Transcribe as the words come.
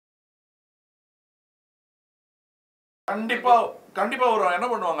கண்டிப்பா கண்டிப்பா வரும். என்ன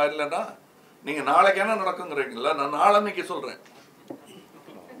பண்ணுவாங்க இல்லைன்னா, நீங்க நாளைக்கு என்ன நடக்குங்கிறீங்களா, நான் நாளன்னைக்கு சொல்றேன்.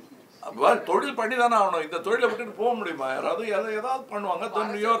 தொழில் பண்ணி தானே ஆகணும். இந்த தொழிலை விட்டுட்டு போக முடியுமா? யாராவது ஏதாவது பண்ணுவாங்க.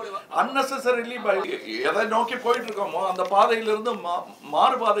 அன்னெசரிலி எதை நோக்கி போயிட்டு இருக்கோமோ அந்த பாதையிலிருந்து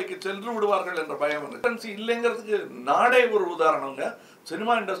மாறுபாதைக்கு சென்று விடுவார்கள் என்ற பயம் இல்லைங்கிறதுக்கு நாடே ஒரு உதாரணங்க.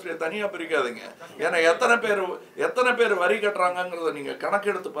 சினிமா இண்டஸ்ட்ரியை தனியா பிரிக்காதீங்க. ஏன்னா எத்தனை பேர் வரி கட்டுறாங்கிறத நீங்க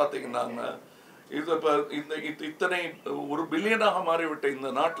கணக்கெடுத்து பார்த்தீங்கன்னா, இது இப்போ இத்தனை ஒரு பில்லியனாக மாறிவிட்ட இந்த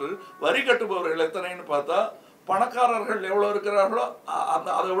நாட்டில் வரி கட்டுபவர்கள் எத்தனைன்னு பார்த்தா, பணக்காரர்கள் எவ்வளோ இருக்கிறார்களோ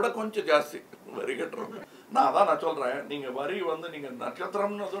அதை விட கொஞ்சம் ஜாஸ்தி வரி கட்டுறவங்க. நான் சொல்கிறேன், நீங்கள் வரி நீங்கள்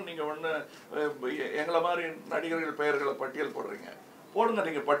நட்சத்திரம்னதும் நீங்கள் ஒன்று எங்களை மாதிரி நடிகர்கள் பெயர்களை பட்டியல் போடுறீங்க. போடுங்க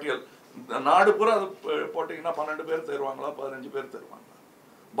நீங்கள் பட்டியல். நாடு பூரா அது போட்டிங்கன்னா 12 பேர் தருவாங்களா, 15 பேர் தருவாங்க.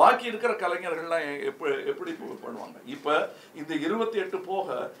 பாக்கி இருக்கிற கலைஞர்கள்லாம் எப்படி பண்ணுவாங்க? இப்போ இந்த 28 போக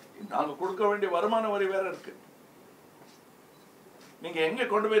நாங்கள் கொடுக்க வேண்டிய வருமான வரி வேற இருக்கு. நீங்க எங்க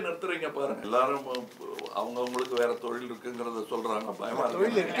கொண்டு போய் நிறுத்துறீங்க பாருங்க. எல்லாரும் அவங்களுக்கு வேற தொழில் இருக்குங்கிறத சொல்றாங்க. பயமா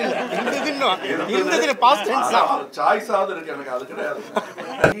இருக்கு. சாய்ஸாவது இருக்கு. எனக்கு அது கிடையாது.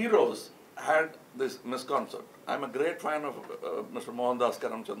 Heroes had this misconcept. I'm a great fan of Mr. Mohandas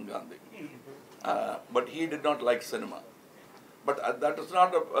Karamchand Gandhi, but he did not like cinema. But that's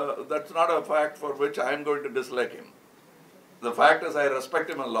not a fact for which I am going to dislike him. The fact is I respect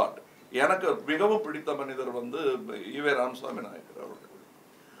him a lot. எனக்கு மிகவும் பிடித்த மனிதர் EV Ramasamy Nayakkar அவர்கள்.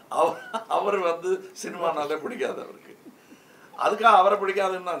 அவர் சினிமானாலே பிடிக்காது அவருக்கு. அதுக்காக அவரை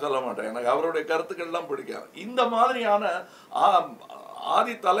பிடிக்காதுன்னு நான் சொல்ல மாட்டேன். எனக்கு அவருடைய கருத்துக்கள்லாம் பிடிக்காது. இந்த மாதிரியான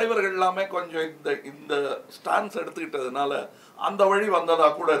ஆதி தலைவர்கள் எல்லாமே கொஞ்சம் இந்த ஸ்டான்ஸ் எடுத்துக்கிட்டதுனால அந்த வழி வந்ததா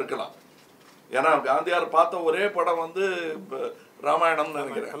கூட இருக்கலாம். ஏன்னா காந்தியார் பார்த்த ஒரே படம் ராமாயணம்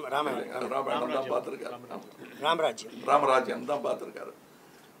நினைக்கிறேன். ராமாயணம் தான் பார்த்துருக்காரு. ராமராஜ்யம் தான் பார்த்துருக்காரு.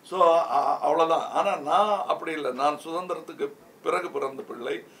 ஸோ அவ்வளோதான். ஆனால் நான் அப்படி இல்லை. நான் சுதந்திரத்துக்கு பிறகு பிறந்த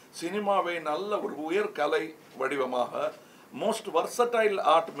பிள்ளை. சினிமாவை நல்ல ஒரு உயர் கலை வடிவமாக, மோஸ்ட் versatile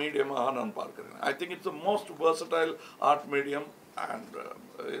ஆர்ட் மீடியமாக நான் பார்க்கிறேன். I think it's most versatile art medium and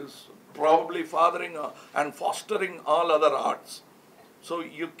is probably fathering and fostering all other arts. So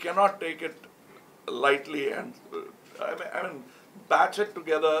you cannot take it lightly and I mean batch it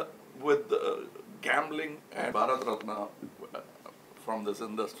together with gambling and Bharat Ratna from this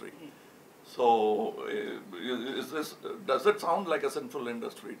industry. So does it sound like a sinful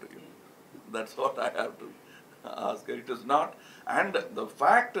industry to you? That's what I have to ask. It is not. And the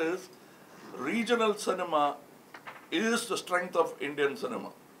fact is, regional cinema is the strength of Indian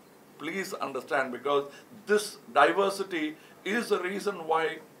cinema. Please understand, because this diversity is the reason why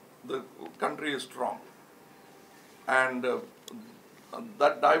the country is strong. And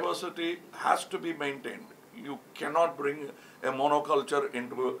that diversity has to be maintained. You cannot bring a monoculture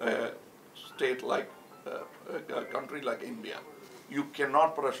into a state like a country like India. You cannot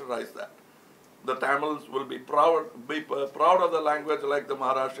pressurize that. The Tamils will be proud of the language like the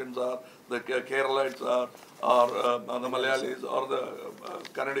Maharashtrians are, the Keralites are, or the Malayalis, or the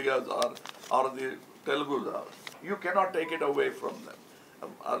Kannadigas are, or the Telugus are. You cannot take it away from them.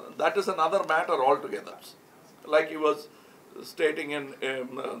 That is another matter altogether. Like he was stating in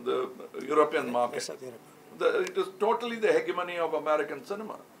the European market. It is totally the hegemony of American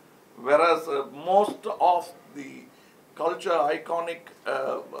cinema. Whereas most of the culture, iconic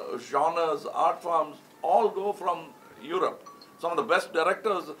genres, art forms, all go from Europe. Some of the best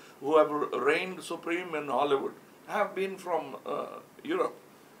directors who have reigned supreme in Hollywood have been from Europe.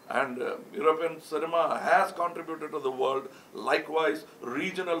 And European cinema has contributed to the world. Likewise,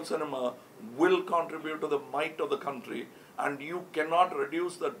 regional cinema will contribute to the might of the country. And you cannot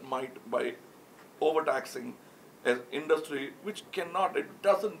reduce that might by overtaxing an industry which cannot, it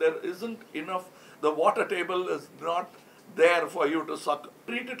doesn't, there isn't enough, the water table is not there for you to suck.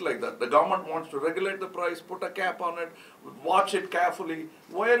 Treat it like that. The government wants to regulate the price, put a cap on it, watch it carefully.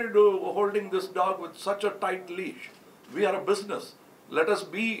 Why are you holding this dog with such a tight leash? We are a business. Let us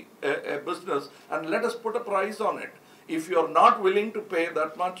be a business and let us put a price on it. If you are not willing to pay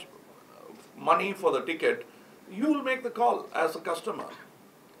that much money for the ticket, you will make the call as a customer.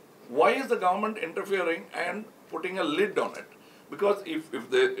 Why is the government interfering and putting a lid on it? Because if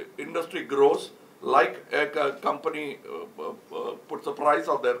the industry grows, like a company puts the price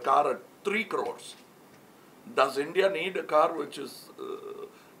of their car at 3 crores, does India need a car which is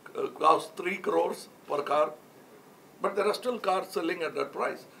costs 3 crores per car? But there are still cars selling at that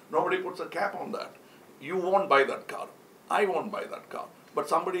price. Nobody puts a cap on that. You won't buy that car. I won't buy that car. But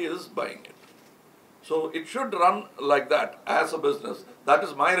somebody is buying it. So it should run like that as a business. That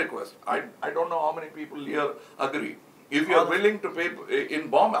is my request. I don't know how many people here agree. If you are willing to pay in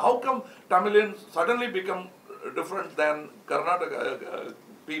Bombay, how come Tamilians suddenly become different than Karnataka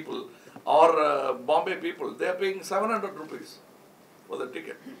people or Bombay people. They are paying 700 rupees for the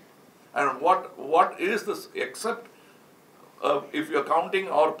ticket. And what is this, except if you're counting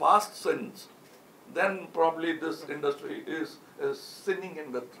our past sins, then probably this industry is a sinning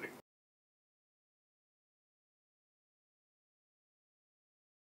industry.